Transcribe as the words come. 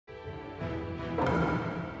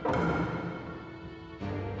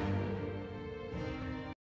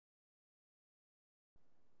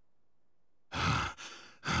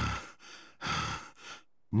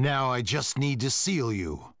Now I just need to seal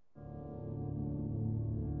you.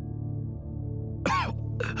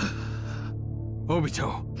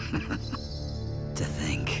 Obito. To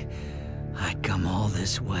think I'd come all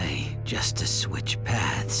this way just to switch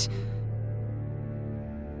paths.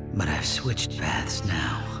 But I've switched paths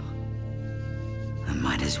now. I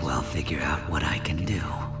might as well figure out what I can do.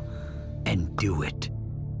 And do it.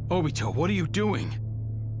 Obito, what are you doing?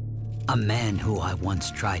 A man who I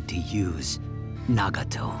once tried to use,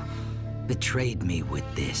 Nagato, betrayed me with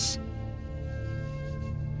this.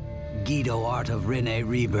 Gedo Art of Rinne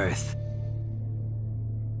Rebirth.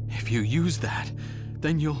 If you use that,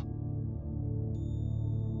 then you'll...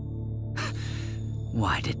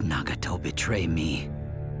 Why did Nagato betray me?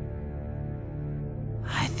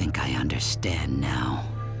 I think I understand now.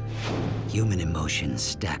 Human emotions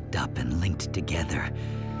stacked up and linked together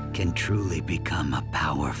can truly become a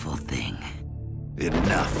powerful thing.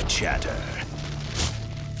 Enough chatter.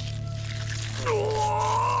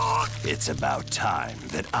 It's about time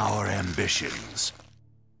that our ambitions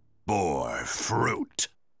bore fruit.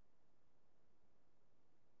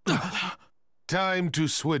 Time to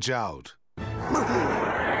switch out.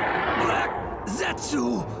 Black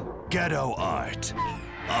Zetsu! Gedo Art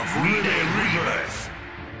of Rinne Rebirth.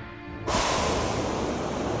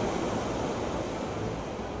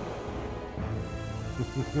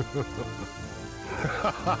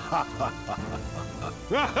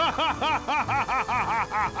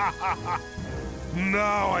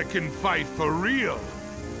 Now I can fight for real.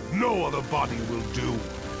 No other body will do.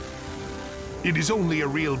 It is only a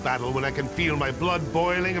real battle when I can feel my blood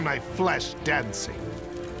boiling and my flesh dancing.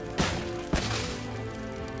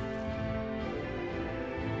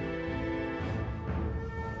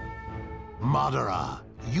 Madara,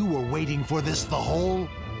 you were waiting for this the whole...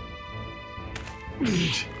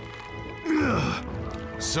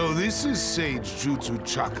 So this is Sage Jutsu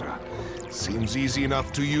Chakra. Seems easy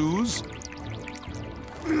enough to use.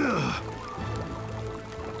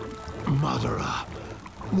 Madara,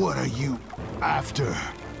 what are you after?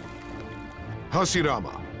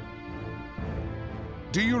 Hashirama,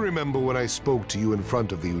 do you remember when I spoke to you in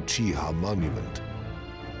front of the Uchiha monument?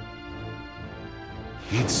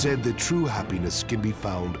 He'd said that true happiness can be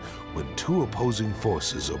found when two opposing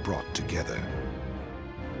forces are brought together.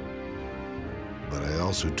 But I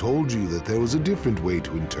also told you that there was a different way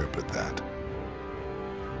to interpret that.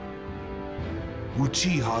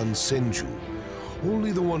 Uchiha and Senju,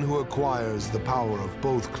 only the one who acquires the power of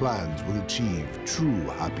both clans will achieve true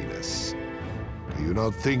happiness. Do you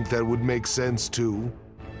not think that would make sense too?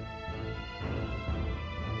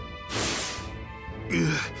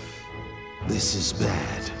 This is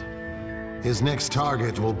bad. His next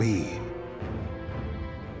target will be...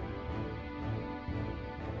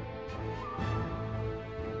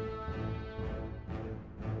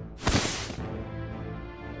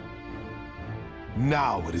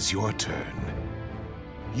 Now it is your turn.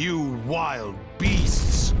 You wild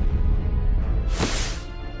beasts!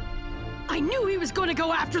 I knew he was going to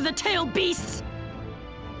go after the tailed beasts!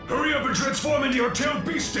 Hurry up and transform into your tailed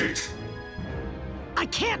beast state! I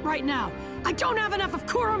can't right now! I don't have enough of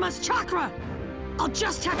Kurama's chakra! I'll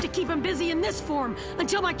just have to keep him busy in this form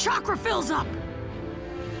until my chakra fills up!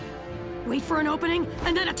 Wait for an opening,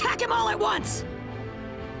 and then attack him all at once!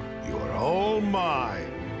 You are all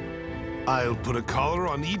mine. I'll put a collar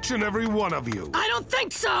on each and every one of you. I don't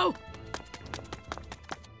think so!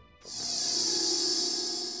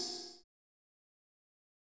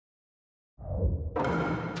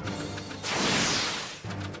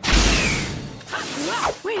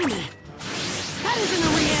 Wait a minute. That isn't a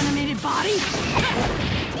reanimated body.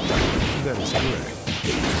 That is correct. I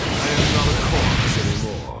am not a corpse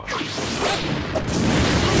anymore. How did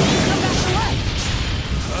you come back to life?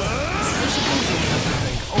 I suppose I have to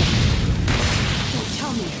thank Obito. Don't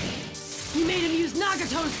tell me. You made him use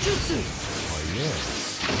Nagato's jutsu. Why, yes.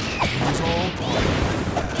 It was all part of my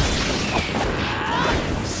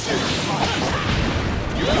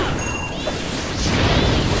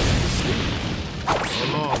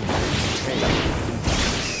along with the tail.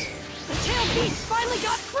 The tailed beasts finally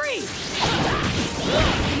got free!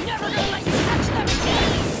 I'm never gonna let you catch them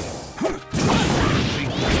again! I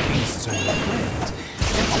think these beasts are your friends.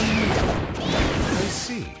 It's a new... I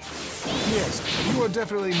see. Yes, you are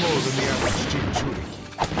definitely more than the average Jinchuriki.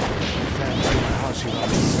 Thanks to my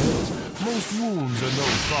Hashirama cells, most wounds are no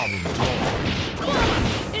problem at all. Kurama,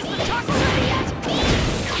 is the chakra ready yet?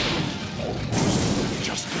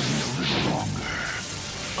 Just give me a little longer.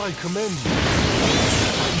 I commend you.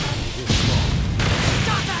 This long.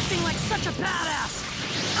 Stop acting like such a badass!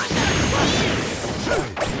 I'm gonna crush you!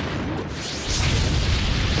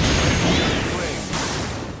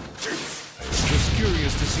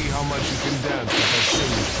 curious to see how much you can dance with that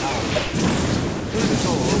same power. When it's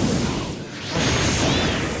all over now,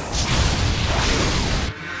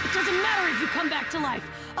 It doesn't matter if you come back to life.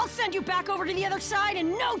 I'll send you back over to the other side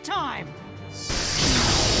in no time.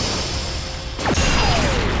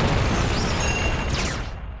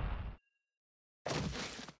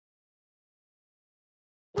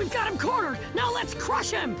 We've got him cornered. Now let's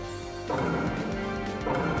crush him.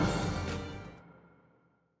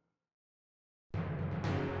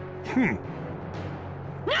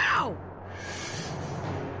 Now!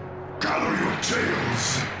 Gather your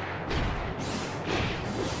tails!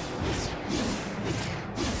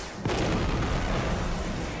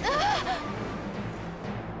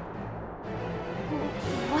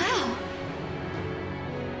 Wow.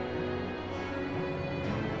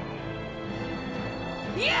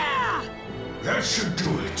 Yeah! That should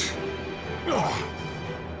do it. Ah.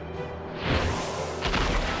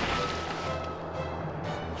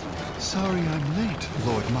 Sorry I'm late,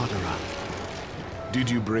 Lord Madara. did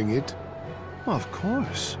you bring it? Of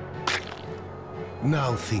course.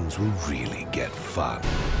 Now things will really get fun.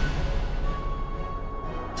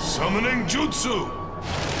 Summoning Jutsu!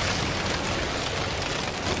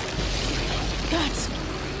 That's...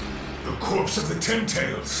 The corpse of the Ten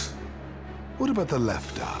Tails! What about the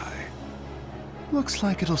left eye? Looks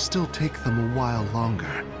like it'll still take them a while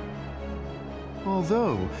longer.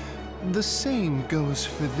 Although, the same goes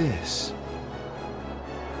for this.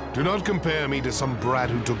 Do not compare me to some brat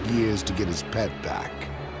who took years to get his pet back.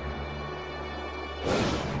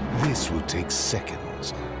 This will take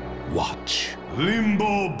seconds. Watch.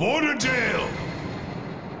 Limbo Bordertail!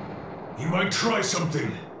 He might try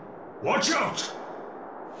something. Watch out!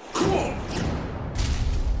 Cool!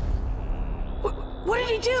 What did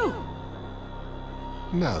he do?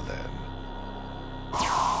 Now then.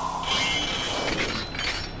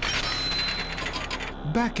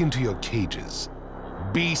 Back into your cages,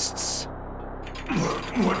 beasts.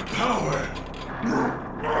 What power?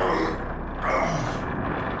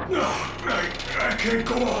 I can't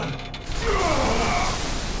go on.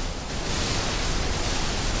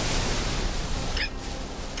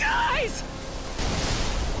 Guys!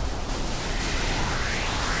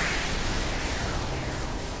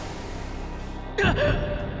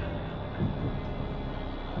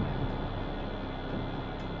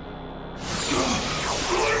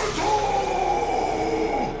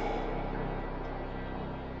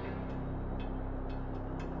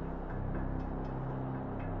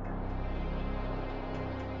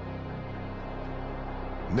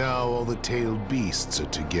 Now all the tailed beasts are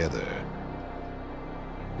together.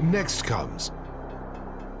 Next comes...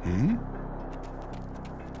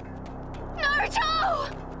 Naruto!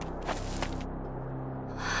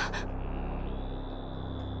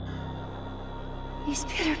 These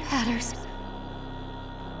pitter-patters.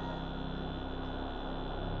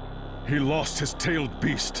 He lost his tailed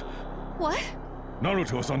beast. What?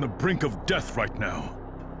 Naruto's on the brink of death right now.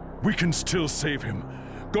 We can still save him.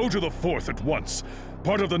 Go to the fourth at once.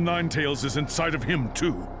 Part of the Nine Tails is inside of him,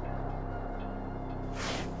 too.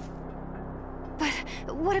 But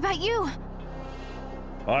what about you?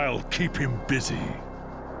 I'll keep him busy.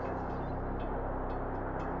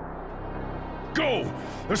 Go!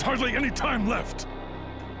 There's hardly any time left!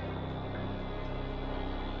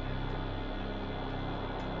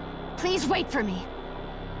 Please wait for me.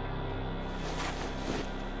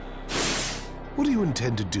 What do you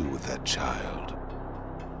intend to do with that child?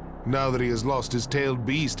 Now that he has lost his tailed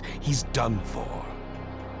beast, he's done for.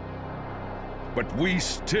 But we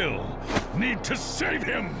still need to save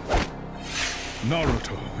him!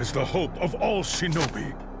 Naruto is the hope of all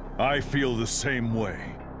shinobi. I feel the same way.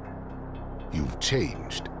 You've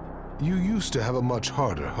changed. You used to have a much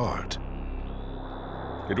harder heart.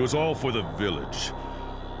 It was all for the village.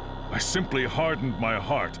 I simply hardened my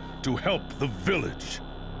heart to help the village.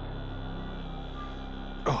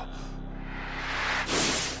 Oh.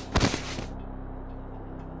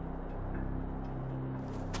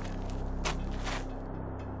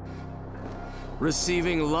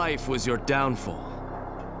 Receiving life was your downfall.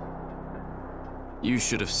 You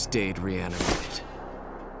should have stayed reanimated.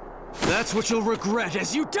 That's what you'll regret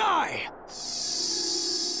as you die!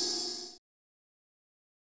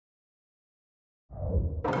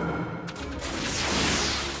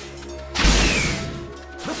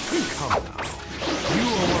 Come now. You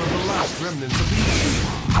are one of the last remnants of the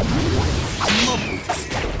Uchiha. Come with me.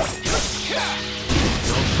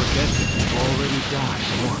 Don't forget that you've already died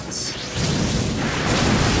once.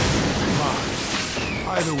 Fine.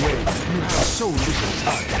 Either way, you have so little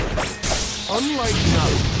time. Unlike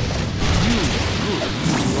Naruto, you could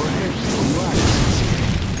use your head to relax.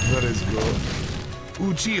 That is good.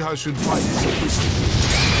 Uchiha should fight sophistically.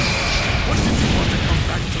 What did you want to come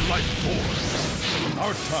back to life for?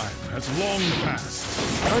 Our time has long passed.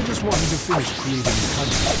 I just wanted to finish creating the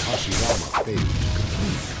country Hashirama failed to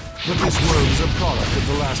complete. But this world is a product of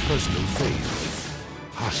the last person who failed,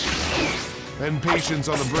 Hashirama. And patience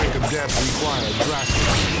on the brink of death require drastic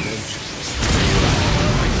intervention.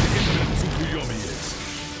 Tsukuyomi is.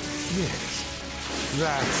 Yes,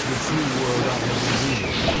 that's the true world I have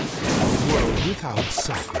dreamed. A world without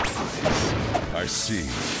sacrifice. I see.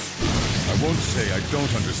 I won't say I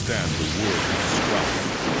don't understand the word you describe.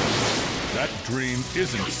 That dream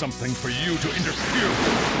isn't something for you to interfere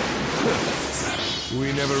with.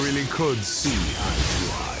 We never really could see eye to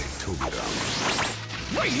eye, Tobirama.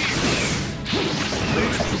 Wait here!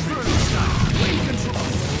 Let's control. Wait, control.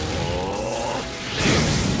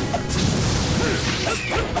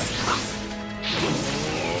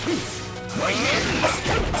 Wait here!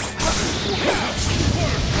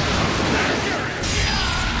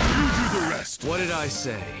 You do the rest. What did I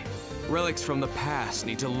say? Relics from the past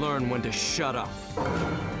need to learn when to shut up.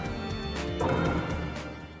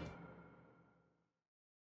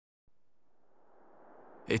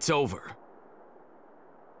 It's over.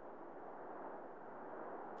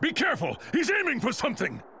 Be careful! He's aiming for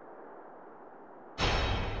something!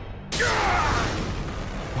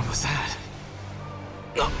 What was that?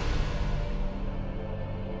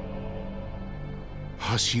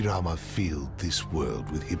 Hashirama filled this world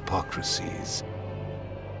with hypocrisies.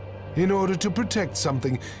 In order to protect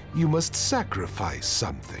something, you must sacrifice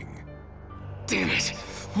something. Damn it!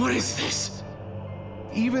 What is this?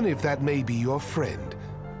 Even if that may be your friend,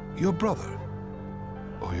 your brother,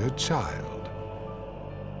 or your child.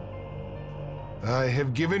 I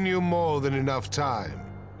have given you more than enough time.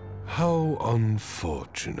 How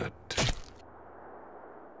unfortunate.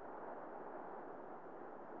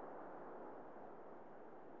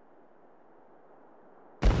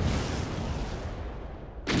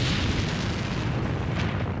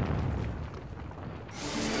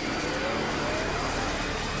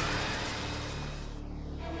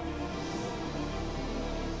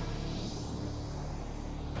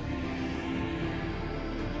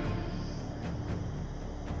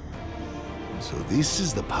 So this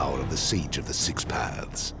is the power of the Sage of the Six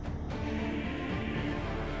Paths.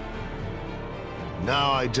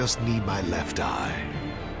 Now I just need my left eye.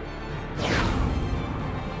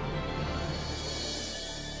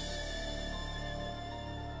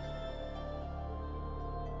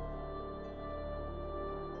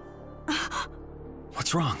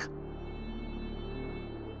 What's wrong?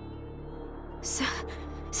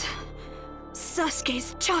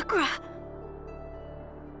 Sasuke's chakra!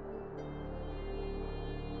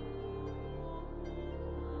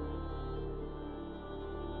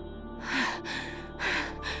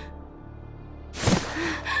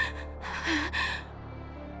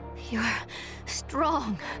 You're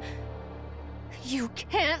strong. You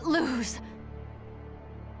can't lose.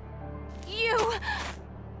 You...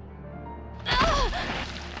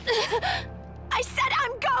 I said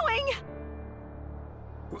I'm going!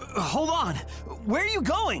 Hold on! Where are you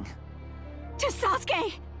going? To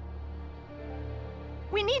Sasuke!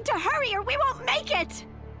 We need to hurry or we won't make it!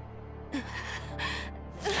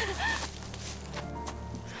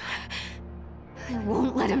 I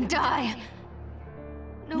won't let him die.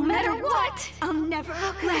 No matter what! I'll never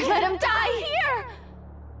Let him die here!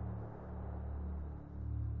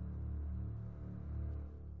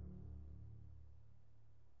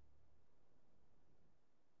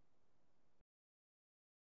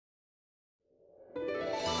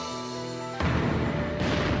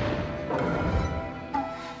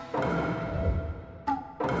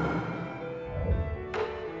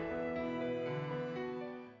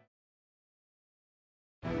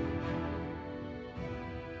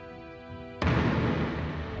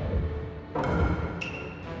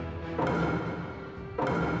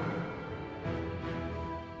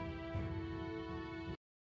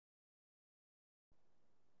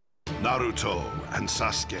 Naruto and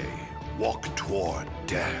Sasuke walk toward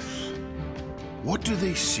death. What do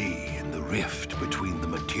they see in the rift between the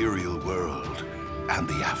material world and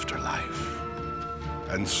the afterlife?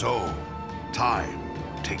 And so, time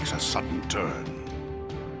takes a sudden turn.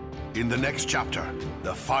 In the next chapter,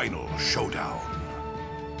 the final showdown.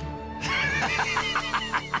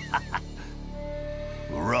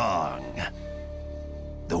 Wrong.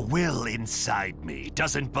 The will inside me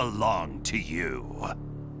doesn't belong to you.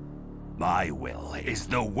 My will is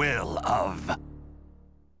the will of